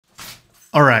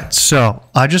All right, so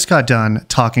I just got done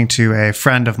talking to a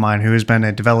friend of mine who has been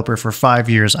a developer for 5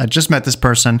 years. I just met this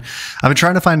person. I've been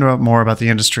trying to find out more about the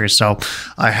industry. So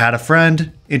I had a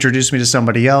friend introduce me to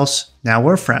somebody else. Now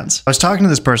we're friends. I was talking to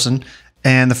this person,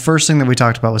 and the first thing that we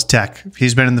talked about was tech.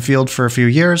 He's been in the field for a few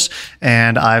years,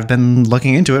 and I've been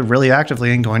looking into it really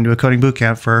actively and going to a coding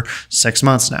bootcamp for 6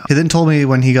 months now. He then told me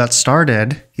when he got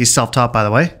started, he's self-taught by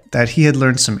the way, that he had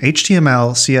learned some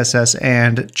HTML, CSS,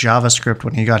 and JavaScript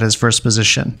when he got his first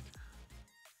position.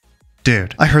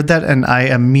 Dude, I heard that and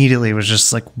I immediately was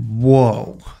just like,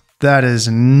 whoa. That is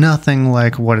nothing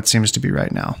like what it seems to be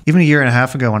right now. Even a year and a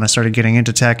half ago when I started getting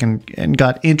into tech and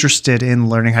got interested in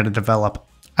learning how to develop,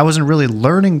 I wasn't really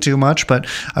learning too much, but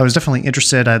I was definitely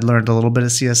interested. I'd learned a little bit of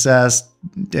CSS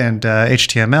and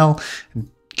HTML, and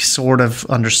sort of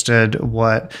understood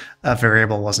what a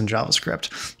variable was in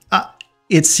JavaScript.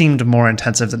 It seemed more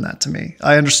intensive than that to me.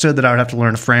 I understood that I would have to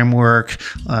learn a framework,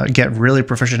 get really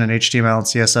proficient in HTML and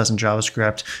CSS and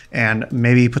JavaScript, and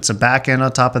maybe put some backend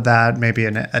on top of that, maybe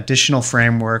an additional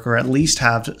framework, or at least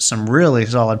have some really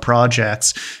solid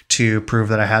projects to prove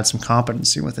that I had some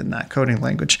competency within that coding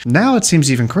language. Now it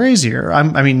seems even crazier.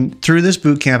 I mean, through this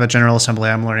bootcamp at General Assembly,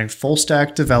 I'm learning full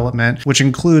stack development, which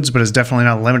includes, but is definitely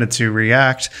not limited to,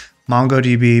 React,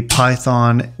 MongoDB,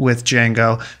 Python with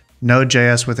Django,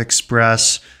 Node.js with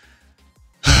Express.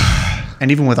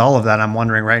 And even with all of that, I'm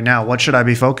wondering right now, what should I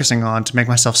be focusing on to make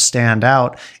myself stand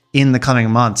out in the coming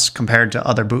months compared to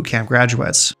other bootcamp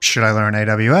graduates? Should I learn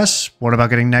AWS? What about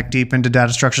getting neck deep into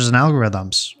data structures and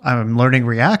algorithms? I'm learning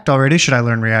React already. Should I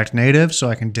learn React Native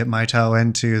so I can dip my toe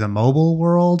into the mobile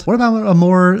world? What about a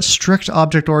more strict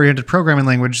object-oriented programming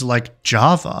language like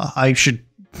Java? I should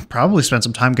probably spend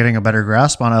some time getting a better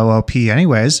grasp on OOP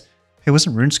anyways. Hey,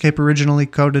 wasn't RuneScape originally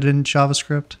coded in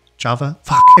JavaScript? Java?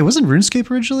 Fuck. Hey, wasn't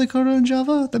RuneScape originally coded in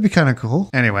Java? That'd be kind of cool.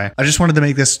 Anyway, I just wanted to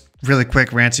make this really quick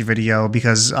ranty video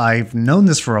because I've known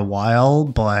this for a while,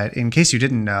 but in case you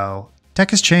didn't know, tech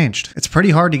has changed. It's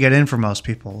pretty hard to get in for most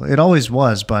people. It always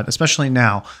was, but especially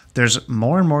now, there's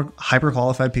more and more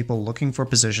hyper-qualified people looking for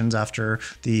positions after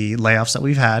the layoffs that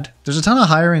we've had. There's a ton of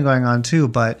hiring going on too,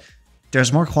 but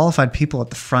there's more qualified people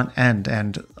at the front end,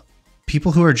 and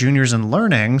people who are juniors in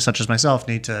learning, such as myself,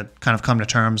 need to kind of come to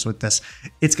terms with this.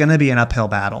 It's going to be an uphill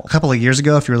battle. A couple of years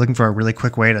ago, if you were looking for a really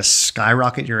quick way to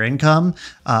skyrocket your income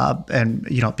and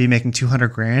be making 200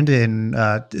 grand in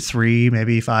 3,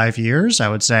 maybe 5 years, I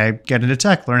would say get into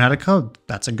tech, learn how to code.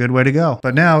 That's a good way to go.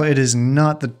 But now it is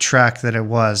not the track that it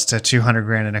was to 200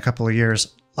 grand in a couple of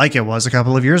years like it was a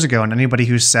couple of years ago. And anybody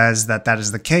who says that that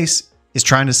is the case is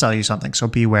trying to sell you something, so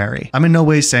be wary. I'm in no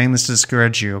way saying this to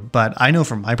discourage you, but I know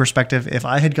from my perspective, if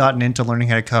I had gotten into learning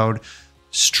how to code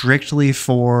strictly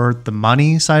for the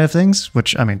money side of things,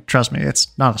 which, I mean, trust me, it's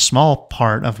not a small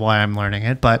part of why I'm learning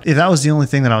it, but if that was the only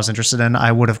thing that I was interested in,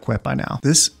 I would have quit by now.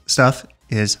 This stuff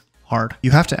is hard.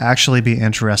 You have to actually be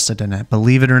interested in it,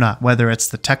 believe it or not, whether it's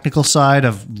the technical side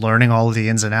of learning all of the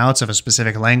ins and outs of a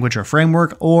specific language or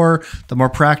framework, or the more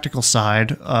practical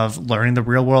side of learning the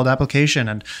real world application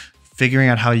and figuring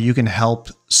out how you can help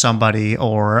somebody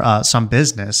or some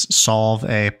business solve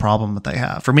a problem that they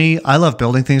have. For me, I love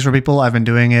building things for people. I've been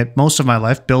doing it most of my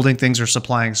life. Building things or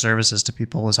supplying services to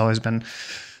people has always been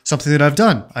something that I've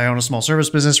done. I own a small service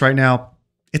business right now.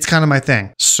 It's kind of my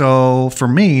thing. So for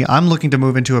me, I'm looking to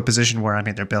move into a position where I'm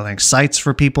either building sites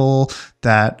for people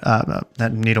that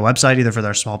need a website, either for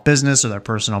their small business or their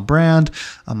personal brand,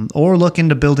 or look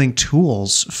into building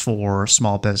tools for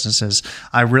small businesses.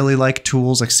 I really like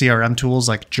tools like CRM tools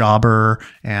like Jobber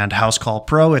and House Call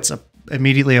Pro. It's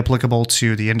immediately applicable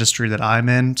to the industry that I'm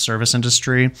in, service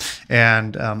industry.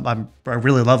 And I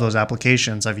really love those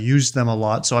applications. I've used them a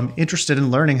lot. So I'm interested in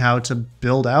learning how to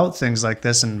build out things like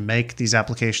this and make these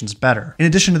applications better. In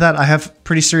addition to that, I have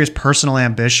pretty serious personal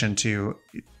ambition to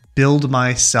build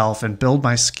myself and build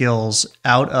my skills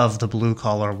out of the blue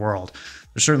collar world.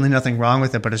 There's certainly nothing wrong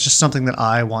with it, but it's just something that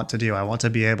I want to do. I want to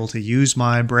be able to use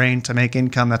my brain to make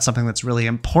income. That's something that's really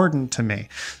important to me.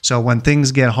 So when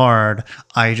things get hard,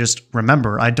 I just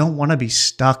remember I don't want to be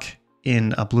stuck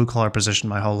in a blue collar position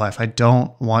my whole life. I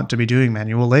don't want to be doing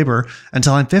manual labor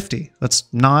until I'm 50. That's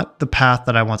not the path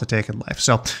that I want to take in life.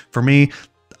 So for me,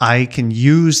 I can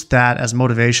use that as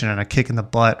motivation and a kick in the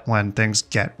butt when things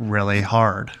get really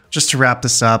hard. Just to wrap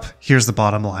this up, here's the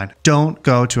bottom line. Don't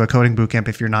go to a coding bootcamp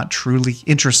if you're not truly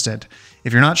interested.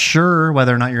 If you're not sure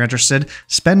whether or not you're interested,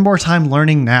 spend more time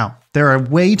learning now. There are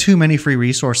way too many free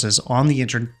resources on the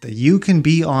internet that you can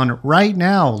be on right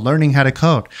now learning how to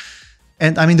code.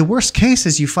 And I mean, the worst case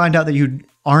is you find out that you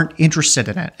aren't interested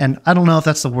in it. And I don't know if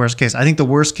that's the worst case. I think the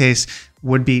worst case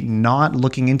would be not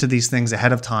looking into these things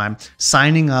ahead of time,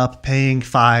 signing up, paying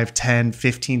 $5, $10,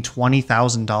 $15,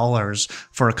 $20,000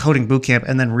 for a coding bootcamp,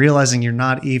 and then realizing you're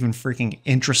not even freaking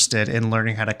interested in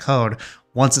learning how to code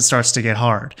once it starts to get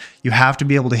hard. You have to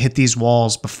be able to hit these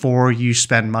walls before you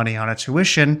spend money on a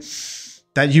tuition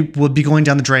that you will be going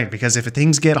down the drain, because if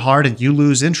things get hard and you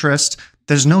lose interest,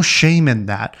 there's no shame in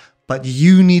that. But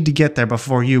you need to get there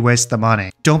before you waste the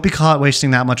money. Don't be caught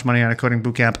wasting that much money on a coding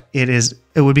bootcamp.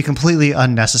 It would be completely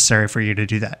unnecessary for you to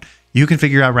do that. You can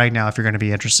figure out right now if you're going to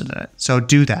be interested in it. So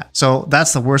do that. So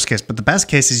that's the worst case. But the best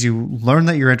case is you learn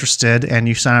that you're interested and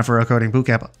you sign up for a coding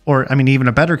bootcamp. Or, I mean, even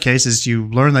a better case is you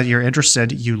learn that you're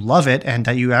interested, you love it, and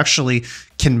that you actually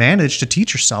can manage to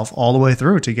teach yourself all the way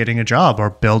through to getting a job or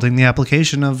building the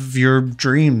application of your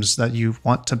dreams that you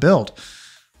want to build.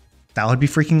 That would be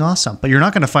freaking awesome. But you're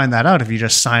not going to find that out if you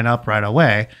just sign up right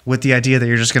away with the idea that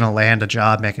you're just going to land a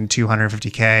job making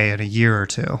 $250K in a year or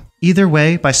two. Either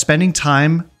way, by spending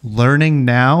time learning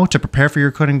now to prepare for your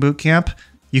coding bootcamp,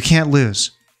 you can't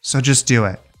lose. So just do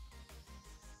it.